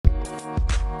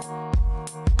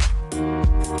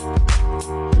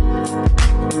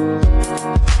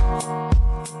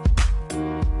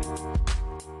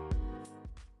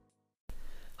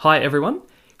Hi everyone,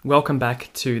 welcome back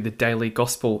to the Daily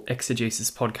Gospel Exegesis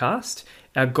podcast.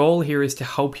 Our goal here is to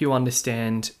help you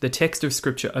understand the text of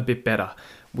Scripture a bit better.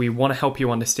 We want to help you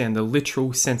understand the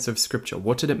literal sense of Scripture.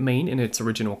 What did it mean in its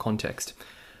original context?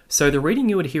 So the reading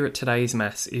you would hear at today's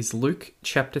Mass is Luke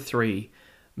chapter 3,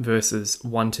 verses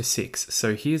 1 to 6.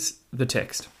 So here's the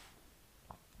text.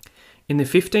 In the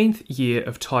 15th year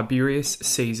of Tiberius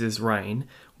Caesar's reign,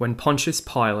 when Pontius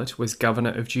Pilate was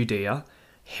governor of Judea,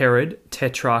 Herod,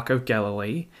 tetrarch of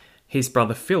Galilee, his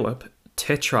brother Philip,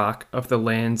 tetrarch of the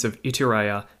lands of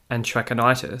Iturea and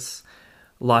Trachonitis,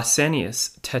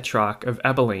 Lysanias, tetrarch of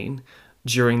Abilene,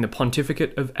 during the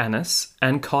pontificate of Annas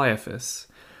and Caiaphas,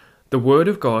 the word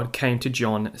of God came to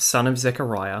John, son of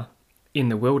Zechariah, in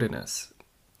the wilderness.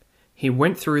 He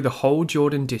went through the whole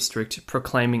Jordan district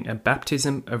proclaiming a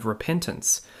baptism of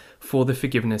repentance for the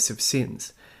forgiveness of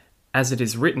sins, as it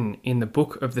is written in the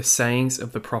book of the sayings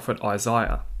of the prophet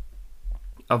Isaiah.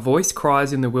 A voice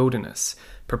cries in the wilderness,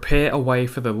 "Prepare a way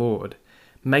for the Lord,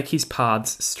 make his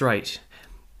paths straight.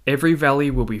 Every valley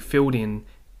will be filled in,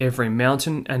 every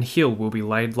mountain and hill will be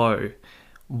laid low.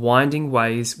 Winding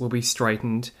ways will be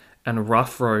straightened, and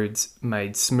rough roads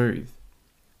made smooth.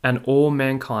 And all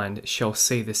mankind shall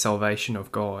see the salvation of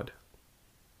God."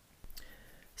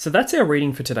 So that's our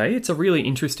reading for today. It's a really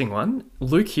interesting one.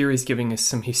 Luke here is giving us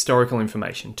some historical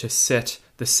information to set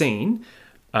the scene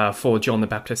for John the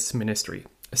Baptist's ministry.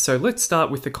 So let's start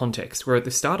with the context. We're at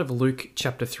the start of Luke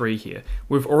chapter 3 here.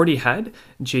 We've already had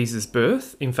Jesus'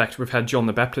 birth. In fact, we've had John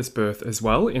the Baptist's birth as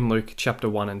well in Luke chapter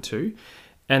 1 and 2.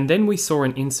 And then we saw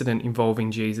an incident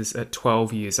involving Jesus at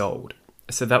 12 years old.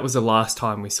 So that was the last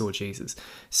time we saw Jesus.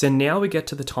 So now we get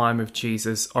to the time of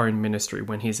Jesus' own ministry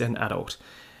when he's an adult.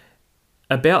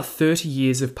 About 30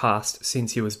 years have passed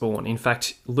since he was born. In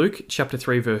fact, Luke chapter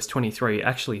 3 verse 23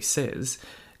 actually says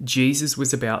Jesus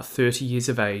was about 30 years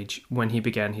of age when he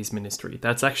began his ministry.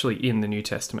 That's actually in the New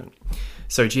Testament.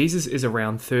 So Jesus is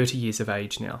around 30 years of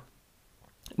age now.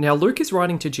 Now Luke is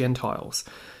writing to Gentiles.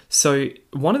 So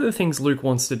one of the things Luke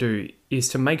wants to do is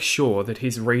to make sure that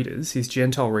his readers, his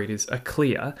Gentile readers, are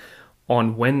clear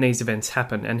on when these events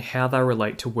happen and how they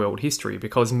relate to world history,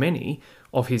 because many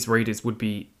of his readers would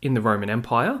be in the Roman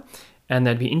Empire and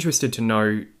they'd be interested to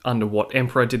know under what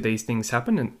emperor did these things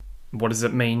happen and what does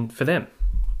it mean for them.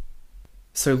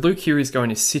 So Luke here is going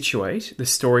to situate the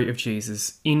story of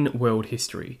Jesus in world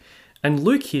history. And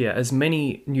Luke here, as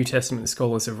many New Testament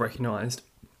scholars have recognized,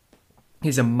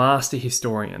 he's a master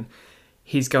historian.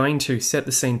 He's going to set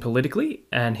the scene politically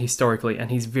and historically,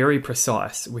 and he's very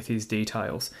precise with his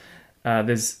details.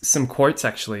 There's some quotes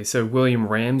actually. So William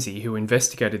Ramsey, who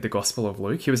investigated the Gospel of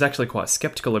Luke, he was actually quite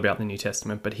skeptical about the New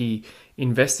Testament, but he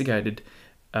investigated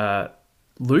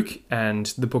Luke and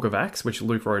the book of Acts, which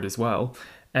Luke wrote as well,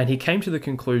 and he came to the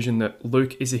conclusion that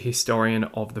Luke is a historian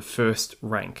of the first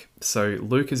rank. So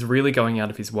Luke is really going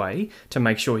out of his way to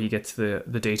make sure he gets the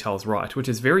details right, which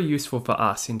is very useful for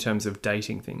us in terms of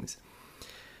dating things.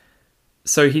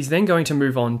 So he's then going to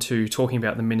move on to talking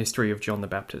about the ministry of John the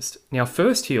Baptist. Now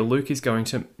first here, Luke is going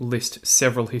to list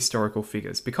several historical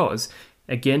figures because,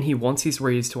 again, he wants his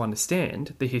readers to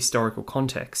understand the historical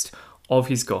context of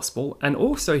his gospel, and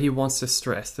also he wants to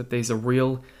stress that these are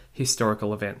real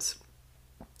historical events.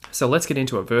 So let's get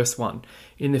into it. Verse 1.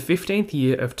 In the 15th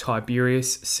year of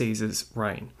Tiberius Caesar's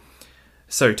reign.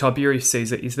 So Tiberius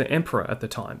Caesar is the emperor at the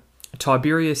time.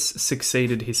 Tiberius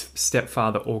succeeded his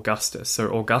stepfather Augustus.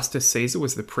 So Augustus Caesar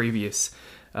was the previous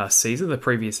Caesar, the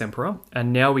previous emperor.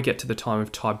 And now we get to the time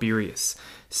of Tiberius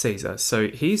Caesar. So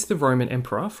he's the Roman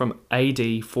emperor from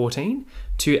AD 14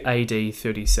 to AD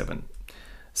 37.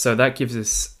 So that gives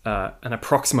us an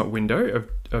approximate window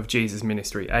of Jesus'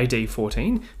 ministry, AD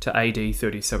 14 to AD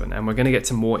 37. And we're going to get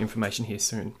some more information here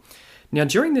soon. Now,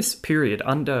 during this period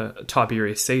under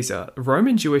Tiberius Caesar,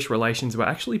 Roman-Jewish relations were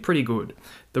actually pretty good.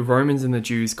 The Romans and the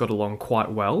Jews got along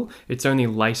quite well. It's only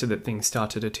later that things start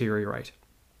to deteriorate.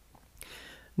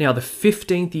 Now, the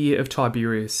 15th year of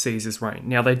Tiberius Caesar's reign.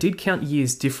 Now, they did count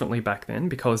years differently back then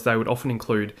because they would often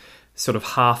include sort of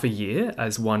half a year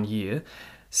as 1 year.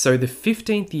 So the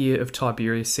 15th year of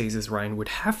Tiberius Caesar's reign would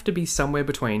have to be somewhere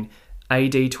between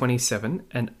AD 27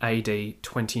 and AD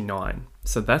 29.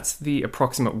 So that's the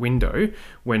approximate window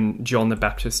when John the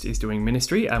Baptist is doing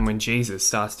ministry and when Jesus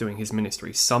starts doing his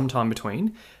ministry, sometime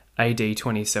between AD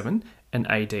 27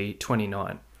 and AD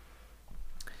 29.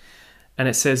 And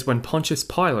it says when Pontius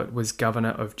Pilate was governor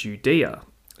of Judea.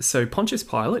 So Pontius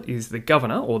Pilate is the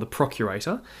governor or the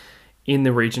procurator in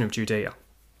the region of Judea.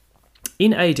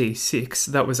 In AD 6,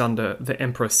 that was under the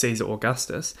Emperor Caesar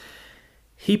Augustus,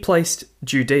 he placed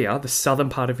Judea, the southern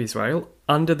part of Israel,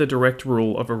 under the direct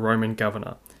rule of a Roman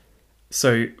governor.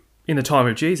 So in the time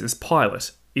of Jesus,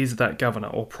 Pilate is that governor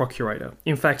or procurator.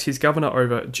 In fact, he's governor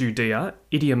over Judea,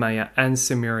 Idumea, and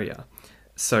Samaria.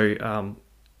 So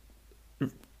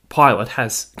Pilate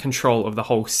has control of the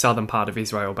whole southern part of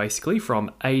Israel, basically,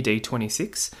 from AD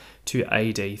 26 to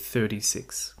AD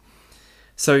 36.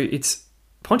 So it's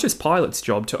Pontius Pilate's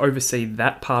job to oversee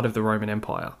that part of the Roman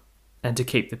Empire and to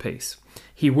keep the peace.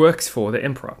 He works for the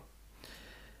emperor.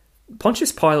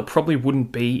 Pontius Pilate probably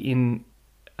wouldn't be in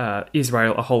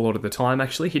Israel a whole lot of the time,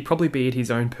 actually. He'd probably be at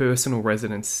his own personal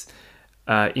residence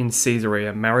in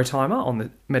Caesarea Maritima on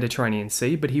the Mediterranean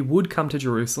Sea, but he would come to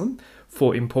Jerusalem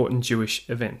for important Jewish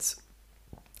events.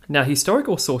 Now,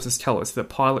 historical sources tell us that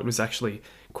Pilate was actually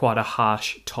quite a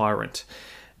harsh tyrant.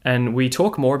 And we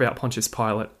talk more about Pontius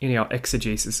Pilate in our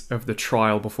exegesis of the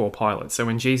trial before Pilate. So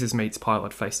when Jesus meets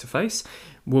Pilate face to face,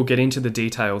 we'll get into the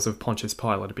details of Pontius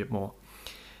Pilate a bit more.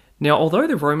 Now, although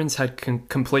the Romans had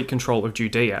complete control of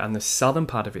Judea and the southern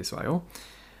part of Israel,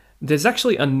 there's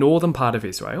actually a northern part of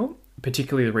Israel,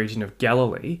 particularly the region of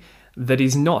Galilee, that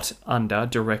is not under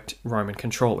direct Roman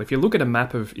control. If you look at a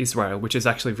map of Israel, which is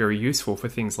actually very useful for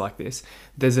things like this,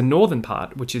 there's a northern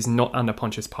part which is not under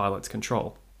Pontius Pilate's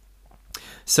control.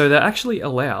 So they actually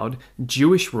allowed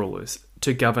Jewish rulers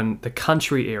to govern the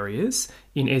country areas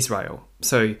in Israel.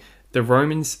 So the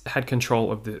Romans had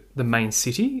control of the main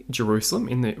city, Jerusalem,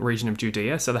 in the region of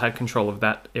Judea, so they had control of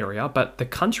that area, but the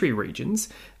country regions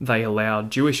they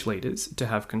allowed Jewish leaders to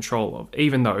have control of,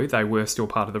 even though they were still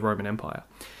part of the Roman Empire.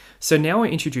 So now we're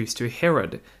introduced to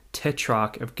Herod,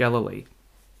 Tetrarch of Galilee.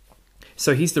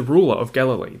 So he's the ruler of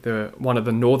Galilee, one of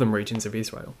the northern regions of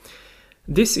Israel.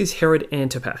 This is Herod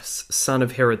Antipas, son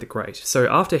of Herod the Great. So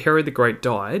after Herod the Great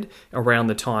died, around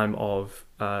the time of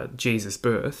Jesus'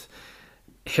 birth,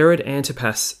 Herod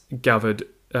Antipas governed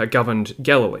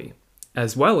Galilee,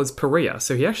 as well as Perea.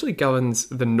 So he actually governs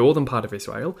the northern part of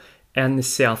Israel and the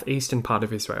southeastern part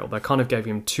of Israel. They kind of gave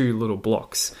him two little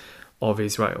blocks of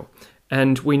Israel.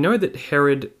 And we know that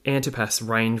Herod Antipas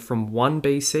reigned from 1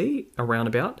 BC, around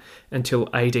about, until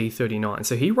AD 39.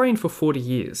 So he reigned for 40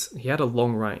 years. He had a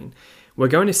long reign. We're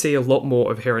going to see a lot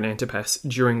more of Herod Antipas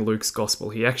during Luke's Gospel.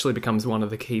 He actually becomes one of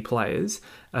the key players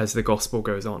as the Gospel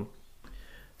goes on.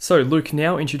 So Luke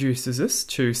now introduces us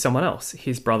to someone else,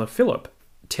 his brother Philip,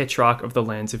 Tetrarch of the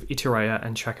lands of Iturea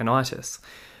and Trachonitis.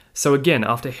 So again,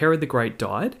 after Herod the Great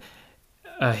died,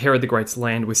 Herod the Great's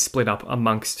land was split up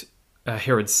amongst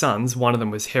Herod's sons. One of them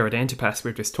was Herod Antipas,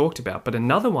 we've just talked about, but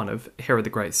another one of Herod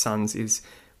the Great's sons is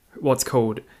what's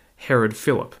called Herod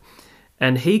Philip.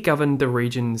 And he governed the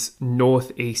regions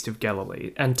northeast of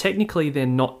Galilee. And technically, they're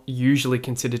not usually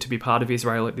considered to be part of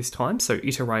Israel at this time. So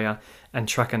Iturea and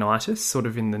Trachonitis, sort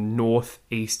of in the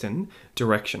northeastern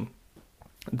direction.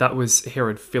 That was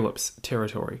Herod Philip's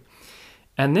territory.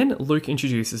 And then Luke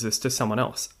introduces us to someone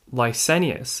else,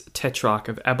 Lysanias, Tetrarch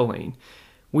of Abilene.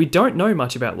 We don't know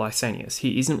much about Lysanias.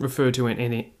 He isn't referred to in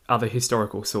any other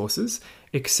historical sources,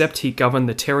 except he governed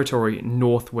the territory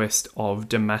northwest of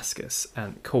Damascus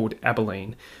and called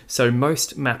Abilene. So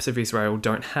most maps of Israel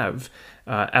don't have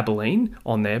Abilene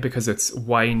on there because it's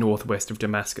way northwest of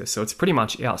Damascus. So it's pretty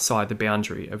much outside the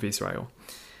boundary of Israel.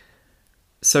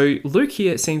 So Luke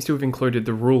here seems to have included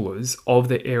the rulers of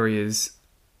the areas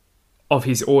of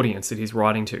his audience that he's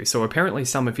writing to. So apparently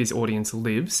some of his audience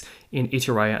lives in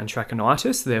Iturea and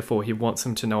Trachonitis, therefore he wants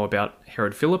them to know about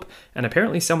Herod Philip, and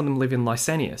apparently some of them live in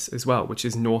Lysanias as well, which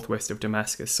is northwest of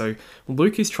Damascus. So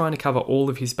Luke is trying to cover all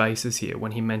of his bases here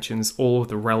when he mentions all of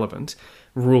the relevant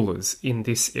rulers in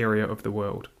this area of the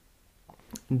world.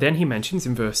 Then he mentions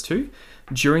in verse 2,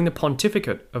 during the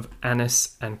pontificate of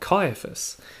Annas and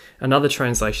Caiaphas. Another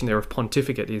translation there of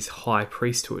pontificate is high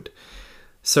priesthood.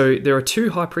 So there are two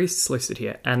high priests listed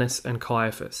here, Annas and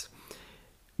Caiaphas.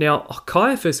 Now,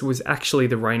 Caiaphas was actually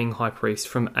the reigning high priest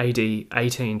from AD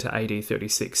 18 to AD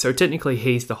 36. So technically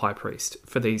he's the high priest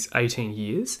for these 18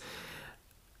 years.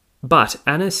 But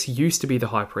Annas used to be the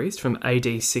high priest from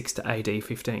AD 6 to AD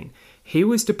 15. He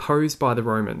was deposed by the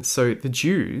Romans. So the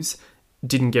Jews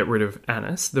didn't get rid of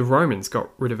Annas. The Romans got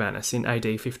rid of Annas in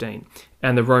AD 15.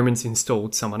 And the Romans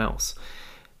installed someone else.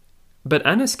 But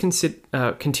Annas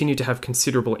continued to have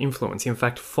considerable influence. In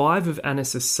fact, 5 of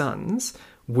Annas' sons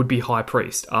would be high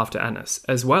priest after Annas,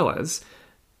 as well as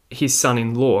his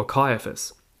son-in-law,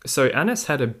 Caiaphas. So Annas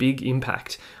had a big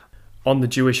impact on the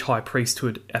Jewish high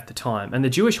priesthood at the time. And the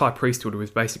Jewish high priesthood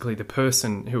was basically the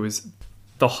person who was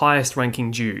the highest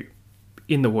ranking Jew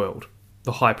in the world,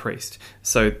 the high priest.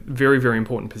 So very, very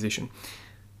important position.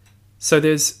 So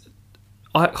there's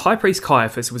high priest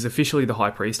Caiaphas was officially the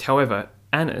high priest. However,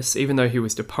 Annas, even though he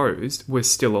was deposed,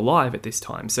 was still alive at this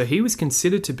time. So he was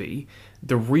considered to be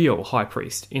the real high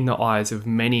priest in the eyes of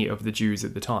many of the Jews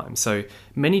at the time. So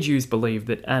many Jews believed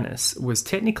that Annas was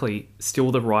technically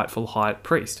still the rightful high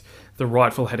priest, the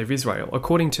rightful head of Israel.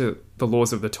 According to the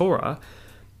laws of the Torah,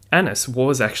 Annas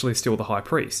was actually still the high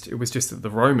priest. It was just that the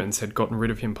Romans had gotten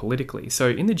rid of him politically. So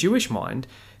in the Jewish mind,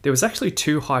 there was actually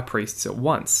two high priests at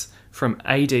once. From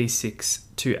AD 6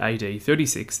 to AD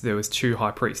 36, there was two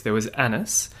high priests. There was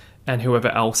Annas and whoever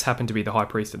else happened to be the high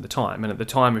priest at the time. And at the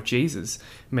time of Jesus'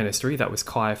 ministry, that was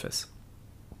Caiaphas.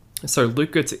 So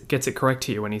Luke gets it correct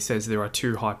here when he says there are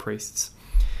two high priests.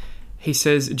 He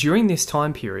says, during this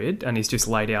time period, and he's just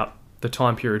laid out the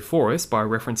time period for us by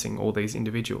referencing all these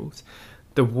individuals,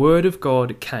 the word of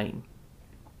God came.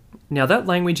 Now that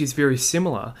language is very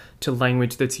similar to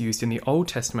language that's used in the Old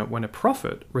Testament when a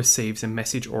prophet receives a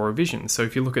message or a vision. So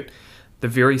if you look at the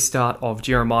very start of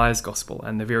Jeremiah's gospel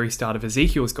and the very start of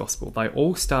Ezekiel's gospel, they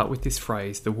all start with this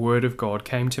phrase, the word of God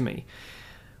came to me.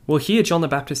 Well, here John the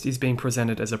Baptist is being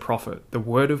presented as a prophet. The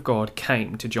word of God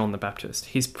came to John the Baptist.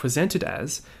 He's presented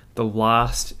as the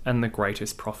last and the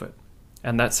greatest prophet.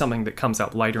 And that's something that comes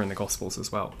up later in the Gospels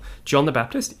as well. John the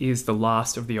Baptist is the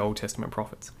last of the Old Testament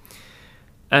prophets.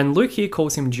 And Luke here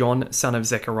calls him John, son of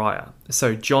Zechariah.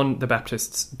 So John the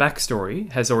Baptist's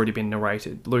backstory has already been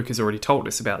narrated. Luke has already told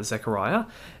us about Zechariah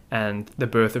and the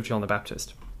birth of John the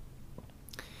Baptist.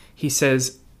 He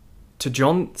says, to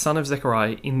John, son of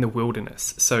Zechariah, in the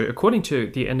wilderness. So according to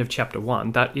the end of chapter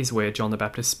 1, that is where John the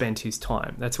Baptist spent his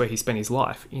time. That's where he spent his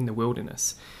life, in the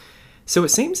wilderness. So it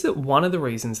seems that one of the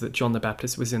reasons that John the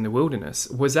Baptist was in the wilderness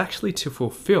was actually to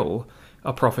fulfill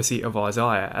a prophecy of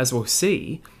Isaiah. As we'll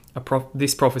see,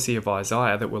 this prophecy of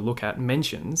Isaiah that we'll look at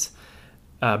mentions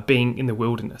being in the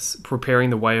wilderness, preparing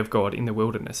the way of God in the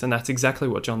wilderness. And that's exactly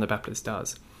what John the Baptist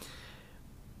does.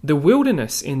 The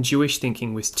wilderness in Jewish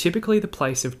thinking was typically the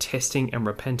place of testing and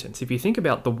repentance. If you think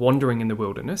about the wandering in the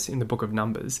wilderness in the book of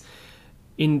Numbers,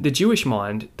 in the Jewish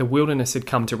mind, the wilderness had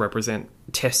come to represent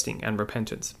testing and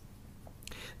repentance.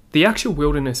 The actual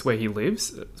wilderness where he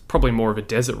lives, probably more of a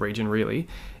desert region really,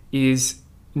 is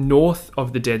north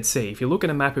of the Dead Sea. If you look at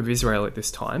a map of Israel at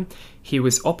this time, he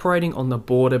was operating on the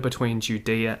border between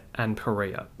Judea and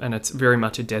Perea, and it's very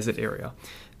much a desert area.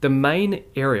 The main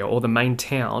area, or the main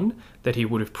town that he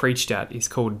would have preached at, is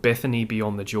called Bethany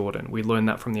beyond the Jordan. We learn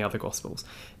that from the other Gospels.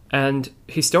 And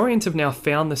historians have now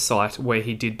found the site where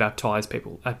he did baptize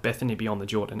people, at Bethany beyond the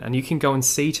Jordan. And you can go and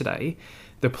see today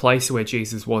the place where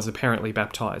Jesus was apparently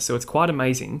baptized. So it's quite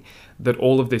amazing that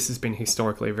all of this has been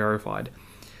historically verified.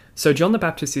 So John the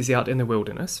Baptist is out in the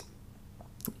wilderness,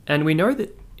 and we know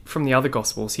that from the other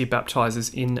Gospels he baptizes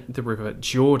in the river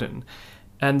Jordan.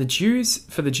 And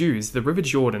for the Jews, the river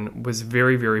Jordan was a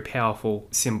very, very powerful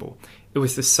symbol. It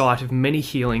was the site of many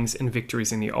healings and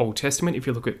victories in the Old Testament. If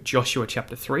you look at Joshua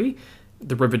chapter 3,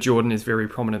 the river Jordan is very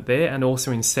prominent there, and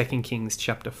also in 2 Kings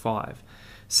chapter 5.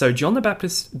 So John the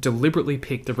Baptist deliberately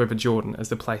picked the river Jordan as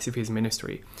the place of his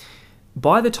ministry.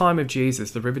 By the time of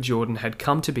Jesus, the river Jordan had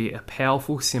come to be a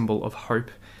powerful symbol of hope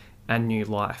and new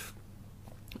life.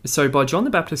 So by John the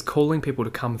Baptist calling people to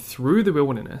come through the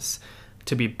wilderness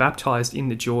to be baptized in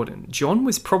the Jordan, John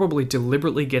was probably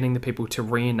deliberately getting the people to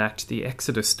reenact the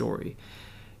Exodus story.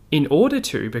 In order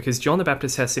to, because John the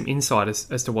Baptist has some insight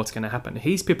as to what's going to happen,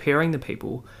 he's preparing the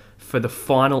people for the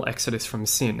final exodus from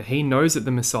sin. He knows that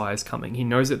the Messiah is coming. He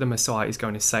knows that the Messiah is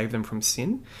going to save them from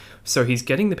sin. So he's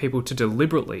getting the people to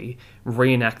deliberately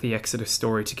reenact the Exodus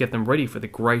story to get them ready for the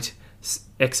great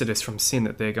exodus from sin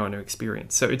that they're going to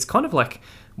experience. So it's kind of like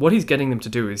what he's getting them to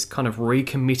do is kind of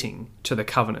recommitting to the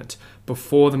covenant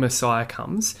before the Messiah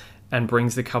comes and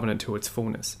brings the covenant to its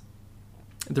fullness.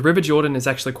 The River Jordan is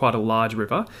actually quite a large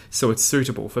river, so it's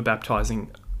suitable for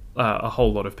baptizing a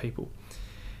whole lot of people.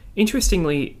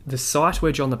 Interestingly, the site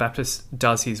where John the Baptist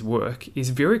does his work is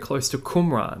very close to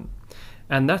Qumran,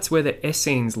 and that's where the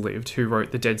Essenes lived, who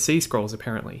wrote the Dead Sea Scrolls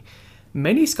apparently.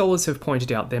 Many scholars have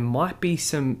pointed out there might be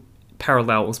some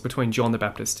parallels between John the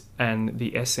Baptist and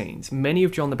the Essenes. Many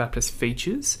of John the Baptist's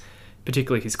features,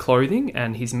 particularly his clothing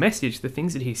and his message, the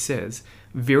things that he says,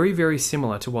 very, very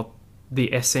similar to what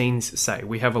the Essenes say.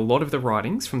 We have a lot of the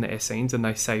writings from the Essenes, and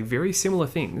they say very similar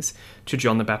things to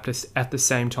John the Baptist at the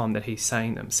same time that he's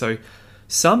saying them. So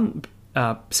some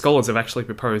scholars have actually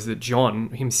proposed that John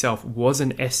himself was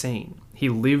an Essene. He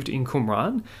lived in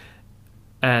Qumran,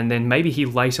 and then maybe he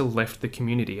later left the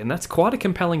community. And that's quite a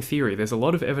compelling theory. There's a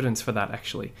lot of evidence for that,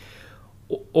 actually.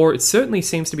 Or it certainly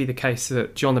seems to be the case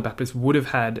that John the Baptist would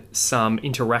have had some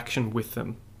interaction with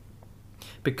them,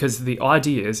 because the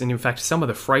ideas, and in fact some of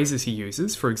the phrases he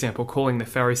uses, for example, calling the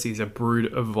Pharisees a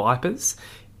brood of vipers,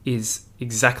 is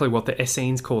exactly what the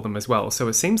Essenes call them as well. So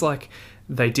it seems like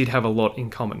they did have a lot in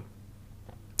common.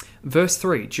 Verse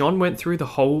 3, John went through the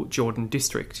whole Jordan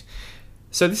district.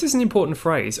 So this is an important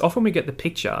phrase. Often we get the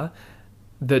picture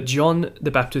that John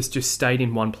the Baptist just stayed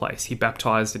in one place. He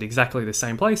baptized at exactly the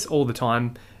same place all the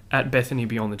time at Bethany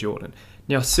beyond the Jordan.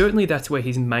 Now, certainly that's where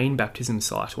his main baptism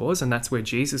site was, and that's where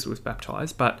Jesus was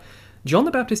baptized, but John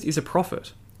the Baptist is a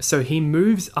prophet. So he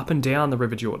moves up and down the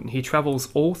River Jordan. He travels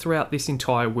all throughout this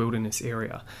entire wilderness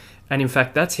area. And in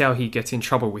fact, that's how he gets in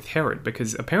trouble with Herod,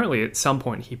 because apparently at some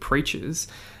point he preaches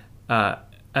at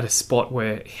a spot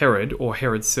where Herod or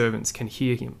Herod's servants can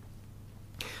hear him.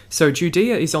 So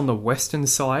Judea is on the western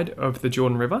side of the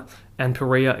Jordan River, and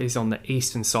Perea is on the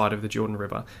eastern side of the Jordan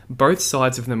River. Both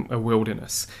sides of them are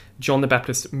wilderness. John the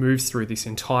Baptist moves through this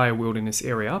entire wilderness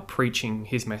area, preaching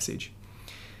his message.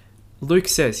 Luke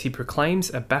says he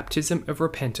proclaims a baptism of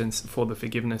repentance for the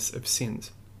forgiveness of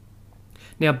sins.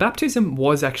 Now, baptism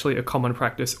was actually a common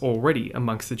practice already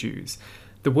amongst the Jews.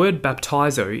 The word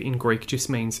baptizo in Greek just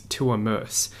means to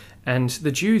immerse, and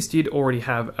the Jews did already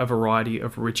have a variety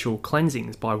of ritual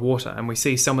cleansings by water, and we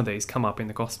see some of these come up in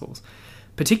the Gospels.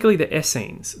 Particularly the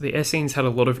Essenes. The Essenes had a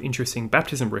lot of interesting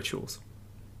baptism rituals.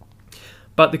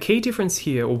 But the key difference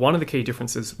here, or one of the key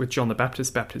differences with John the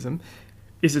Baptist's baptism,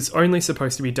 is it's only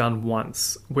supposed to be done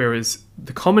once, whereas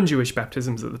the common Jewish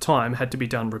baptisms at the time had to be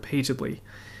done repeatedly.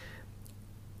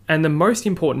 And the most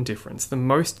important difference, the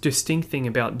most distinct thing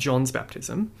about John's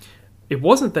baptism, it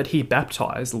wasn't that he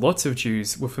baptized. Lots of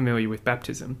Jews were familiar with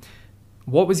baptism.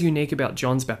 What was unique about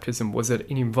John's baptism was that it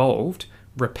involved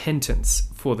repentance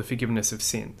for the forgiveness of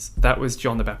sins. That was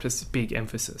John the Baptist's big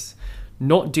emphasis.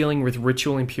 Not dealing with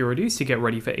ritual impurities to get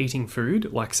ready for eating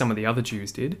food like some of the other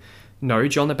Jews did. No,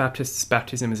 John the Baptist's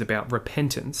baptism is about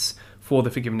repentance for the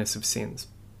forgiveness of sins.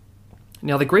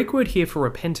 Now, the Greek word here for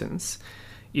repentance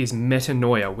is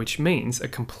metanoia, which means a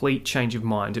complete change of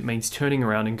mind. It means turning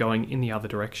around and going in the other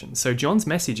direction. So John's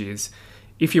message is,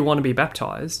 if you want to be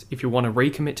baptized, if you want to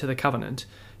recommit to the covenant,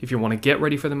 if you want to get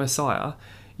ready for the Messiah,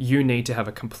 you need to have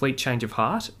a complete change of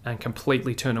heart and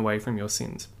completely turn away from your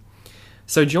sins.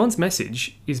 So John's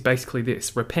message is basically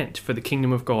this: repent, for the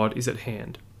kingdom of God is at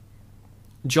hand.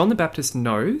 John the Baptist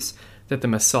knows that the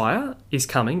Messiah is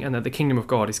coming and that the kingdom of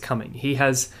God is coming. He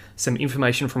has some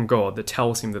information from God that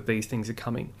tells him that these things are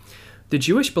coming. The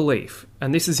Jewish belief,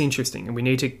 and this is interesting, and we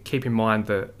need to keep in mind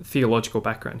the theological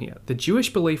background here. The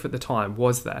Jewish belief at the time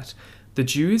was that the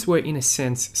Jews were, in a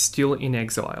sense, still in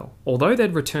exile. Although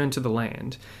they'd returned to the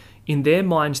land, in their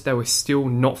mind they were still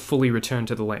not fully returned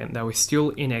to the land. They were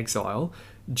still in exile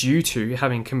due to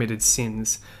having committed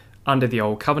sins under the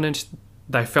old covenant.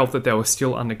 They felt that they were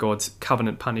still under God's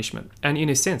covenant punishment. And in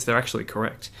a sense, they're actually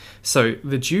correct. So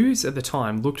the Jews at the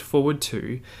time looked forward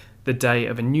to the day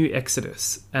of a new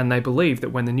Exodus, and they believed that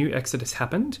when the new Exodus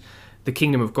happened, the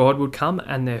kingdom of God would come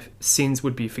and their sins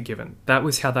would be forgiven. That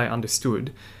was how they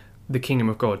understood the kingdom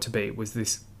of God to be, was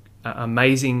this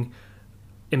amazing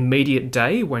immediate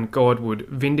day when God would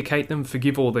vindicate them,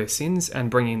 forgive all their sins, and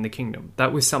bring in the kingdom.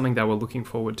 That was something they were looking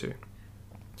forward to.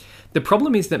 The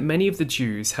problem is that many of the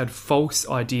Jews had false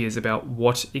ideas about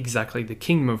what exactly the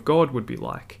kingdom of God would be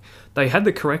like. They had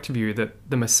the correct view that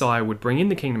the Messiah would bring in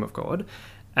the kingdom of God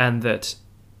and that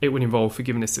it would involve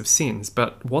forgiveness of sins,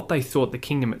 but what they thought the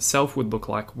kingdom itself would look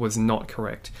like was not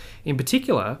correct. In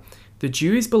particular, the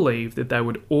Jews believed that they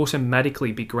would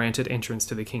automatically be granted entrance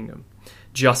to the kingdom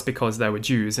just because they were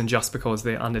Jews and just because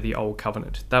they're under the old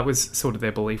covenant. That was sort of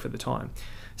their belief at the time.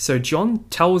 So John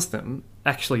tells them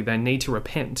actually they need to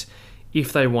repent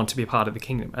if they want to be part of the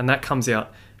kingdom. And that comes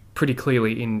out pretty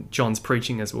clearly in John's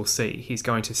preaching, as we'll see. He's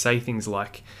going to say things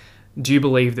like, do you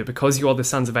believe that because you are the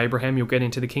sons of Abraham, you'll get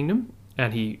into the kingdom?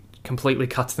 And he completely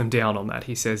cuts them down on that.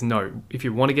 He says, no, if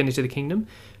you want to get into the kingdom,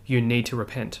 you need to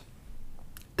repent.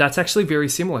 That's actually very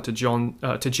similar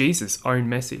to Jesus' own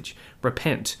message.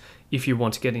 Repent if you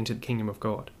want to get into the kingdom of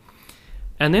God.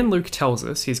 And then Luke tells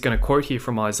us, he's going to quote here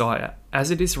from Isaiah, as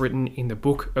it is written in the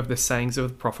book of the sayings of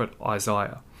the prophet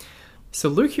Isaiah. So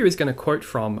Luke here is going to quote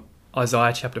from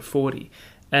Isaiah chapter 40.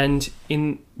 And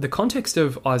in the context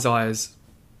of Isaiah's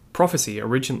prophecy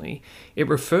originally, it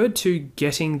referred to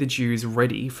getting the Jews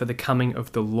ready for the coming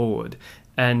of the Lord.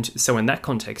 And so in that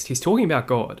context, he's talking about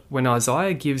God. When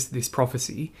Isaiah gives this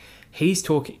prophecy, he's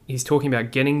talking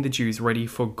about getting the Jews ready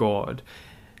for God.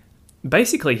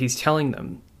 Basically, he's telling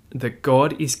them that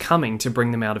God is coming to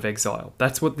bring them out of exile.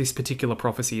 That's what this particular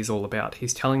prophecy is all about.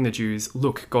 He's telling the Jews,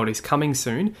 look, God is coming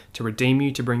soon to redeem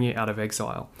you, to bring you out of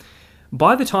exile.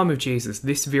 By the time of Jesus,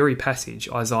 this very passage,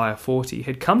 Isaiah 40,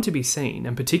 had come to be seen,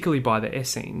 and particularly by the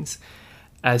Essenes,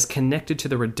 as connected to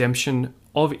the redemption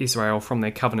of Israel from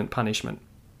their covenant punishment.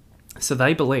 So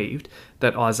they believed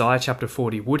that Isaiah chapter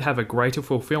 40 would have a greater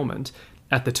fulfillment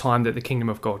at the time that the kingdom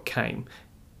of God came,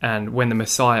 and when the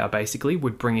Messiah basically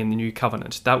would bring in the new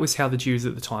covenant. That was how the Jews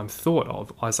at the time thought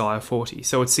of Isaiah 40.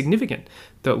 So it's significant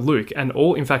that Luke and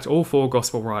all four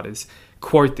gospel writers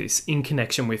quote this in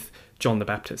connection with John the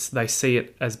Baptist. They see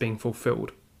it as being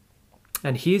fulfilled.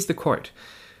 And here's the quote: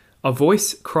 "A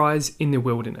voice cries in the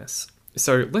wilderness."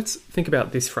 So let's think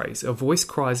about this phrase, "a voice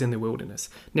cries in the wilderness."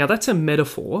 Now that's a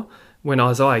metaphor. When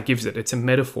Isaiah gives it, it's a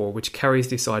metaphor which carries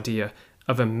this idea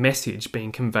of a message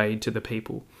being conveyed to the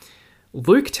people.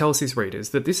 Luke tells his readers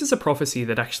that this is a prophecy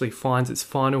that actually finds its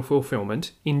final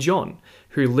fulfillment in John,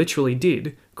 who literally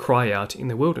did cry out in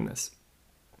the wilderness.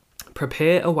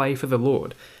 "Prepare a way for the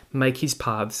Lord, make his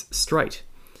paths straight."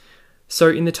 So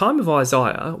in the time of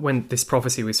Isaiah, when this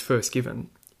prophecy was first given,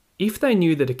 if they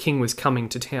knew that a king was coming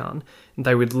to town,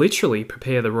 they would literally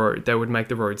prepare the road. They would make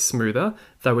the road smoother.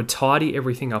 They would tidy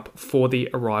everything up for the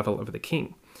arrival of the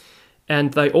king.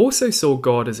 And they also saw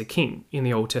God as a king in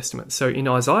the Old Testament. So in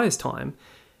Isaiah's time,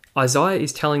 Isaiah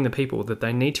is telling the people that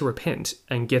they need to repent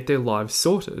and get their lives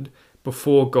sorted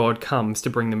before God comes to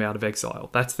bring them out of exile.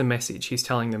 That's the message. He's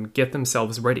telling them, get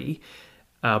themselves ready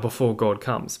before God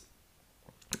comes.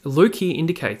 Luke here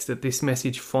indicates that this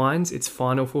message finds its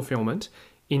final fulfillment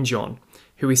in John,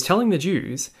 who is telling the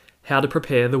Jews how to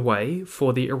prepare the way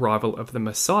for the arrival of the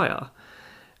Messiah,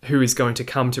 who is going to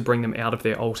come to bring them out of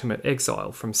their ultimate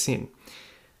exile from sin.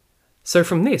 So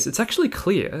from this, it's actually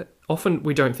clear, often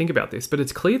we don't think about this, but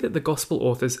it's clear that the gospel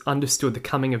authors understood the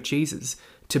coming of Jesus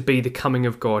to be the coming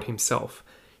of God himself.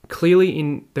 Clearly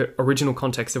in the original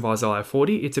context of Isaiah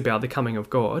 40, it's about the coming of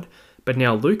God, but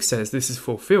now Luke says this is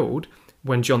fulfilled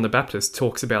when John the Baptist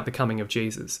talks about the coming of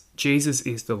Jesus. Jesus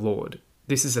is the Lord.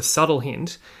 This is a subtle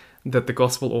hint that the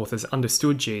gospel authors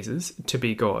understood Jesus to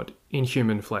be God in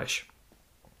human flesh.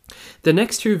 The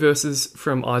next two verses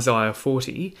from Isaiah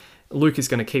 40, Luke is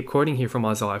going to keep quoting here from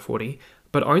Isaiah 40,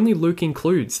 but only Luke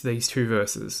includes these two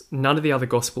verses. None of the other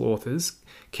gospel authors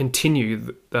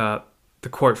continue the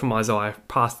quote from Isaiah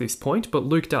past this point, but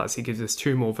Luke does. He gives us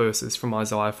two more verses from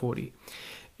Isaiah 40.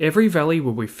 "Every valley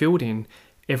will be filled in,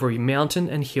 every mountain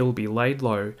and hill be laid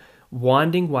low,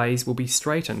 winding ways will be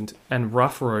straightened, and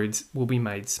rough roads will be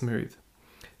made smooth."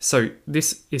 So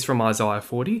this is from Isaiah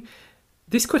 40.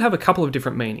 This could have a couple of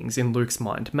different meanings in Luke's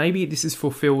mind. Maybe this is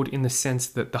fulfilled in the sense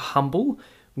that the humble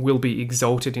will be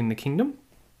exalted in the kingdom.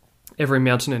 Every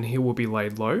mountain and hill will be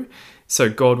laid low, so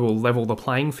God will level the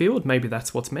playing field. Maybe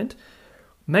that's what's meant.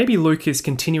 Maybe Luke is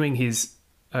continuing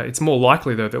it's more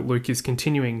likely though that Luke is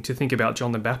continuing to think about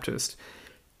John the Baptist,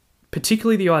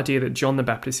 particularly the idea that John the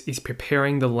Baptist is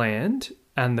preparing the land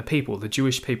and the people, the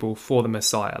Jewish people, for the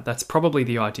Messiah. That's probably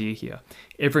the idea here.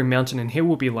 Every mountain and hill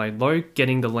will be laid low,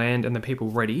 getting the land and the people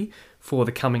ready for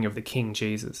the coming of the King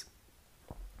Jesus.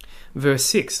 Verse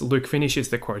 6, Luke finishes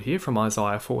the quote here from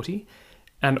Isaiah 40,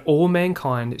 "And all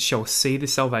mankind shall see the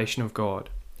salvation of God."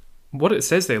 What it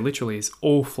says there literally is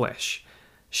all flesh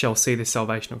shall see the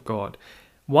salvation of God.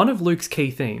 One of Luke's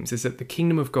key themes is that the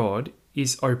kingdom of God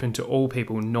is open to all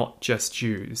people, not just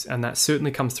Jews. And that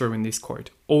certainly comes through in this quote.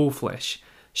 All flesh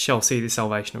shall see the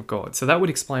salvation of God. So that would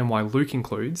explain why Luke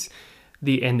includes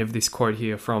the end of this quote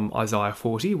here from Isaiah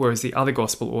 40, whereas the other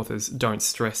gospel authors don't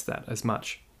stress that as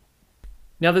much.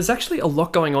 Now, there's actually a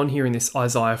lot going on here in this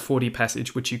Isaiah 40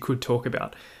 passage, which you could talk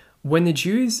about. When the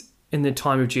Jews in the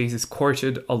time of Jesus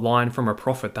quoted a line from a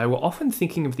prophet, they were often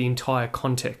thinking of the entire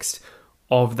context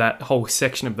of that whole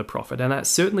section of the prophet, and that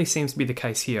certainly seems to be the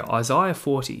case here. Isaiah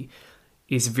 40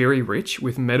 is very rich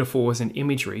with metaphors and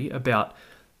imagery about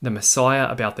the Messiah,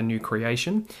 about the new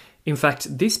creation. In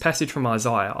fact, this passage from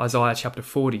Isaiah, Isaiah chapter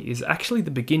 40, is actually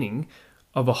the beginning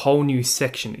of a whole new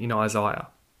section in Isaiah.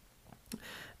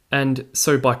 And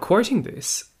so by quoting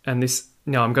this,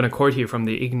 now I'm going to quote here from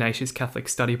the Ignatius Catholic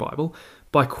Study Bible,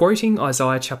 by quoting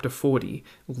Isaiah chapter 40,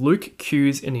 Luke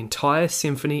cues an entire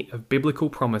symphony of biblical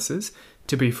promises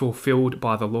to be fulfilled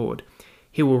by the Lord.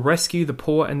 He will rescue the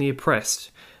poor and the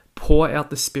oppressed, pour out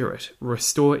the Spirit,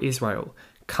 restore Israel,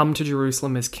 come to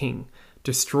Jerusalem as king,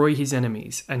 destroy his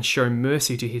enemies, and show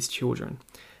mercy to his children.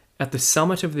 At the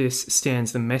summit of this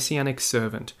stands the messianic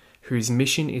servant, whose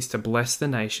mission is to bless the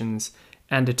nations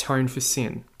and atone for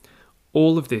sin.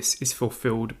 All of this is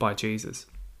fulfilled by Jesus.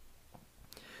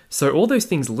 So all those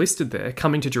things listed there,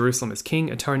 coming to Jerusalem as king,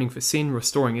 atoning for sin,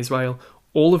 restoring Israel,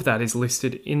 all of that is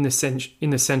listed in the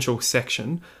central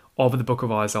section of the book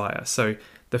of Isaiah. So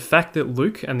the fact that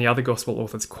Luke and the other gospel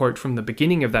authors quote from the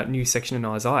beginning of that new section in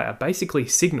Isaiah basically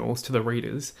signals to the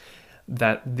readers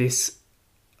that this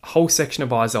whole section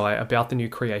of Isaiah about the new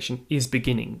creation is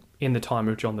beginning in the time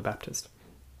of John the Baptist.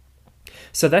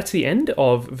 So that's the end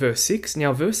of verse 6.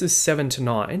 Now, verses 7 to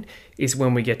 9 is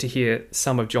when we get to hear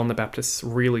some of John the Baptist's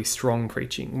really strong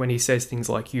preaching, when he says things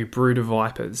like, "You brood of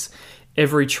vipers,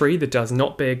 every tree that does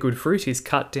not bear good fruit is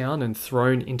cut down and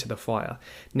thrown into the fire."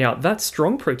 Now, that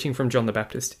strong preaching from John the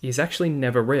Baptist is actually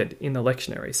never read in the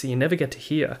lectionary, so you never get to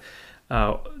hear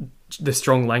the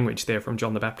strong language there from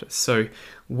John the Baptist. So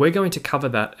we're going to cover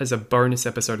that as a bonus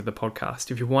episode of the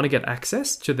podcast. If you want to get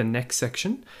access to the next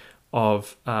section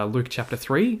of Luke chapter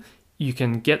 3, you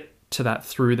can get to that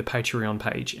through the Patreon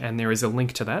page, and there is a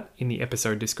link to that in the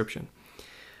episode description.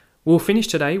 We'll finish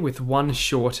today with one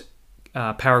short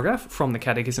paragraph from the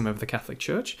Catechism of the Catholic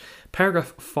Church.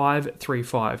 Paragraph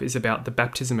 535 is about the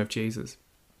baptism of Jesus.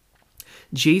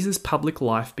 Jesus' public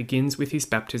life begins with his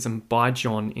baptism by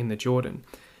John in the Jordan.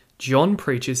 John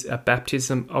preaches a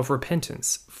baptism of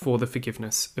repentance for the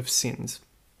forgiveness of sins.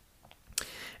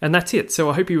 And that's it. So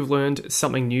I hope you've learned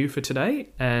something new for today.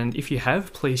 And if you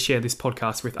have, please share this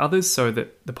podcast with others so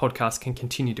that the podcast can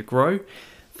continue to grow.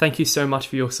 Thank you so much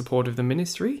for your support of the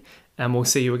ministry, and we'll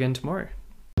see you again tomorrow.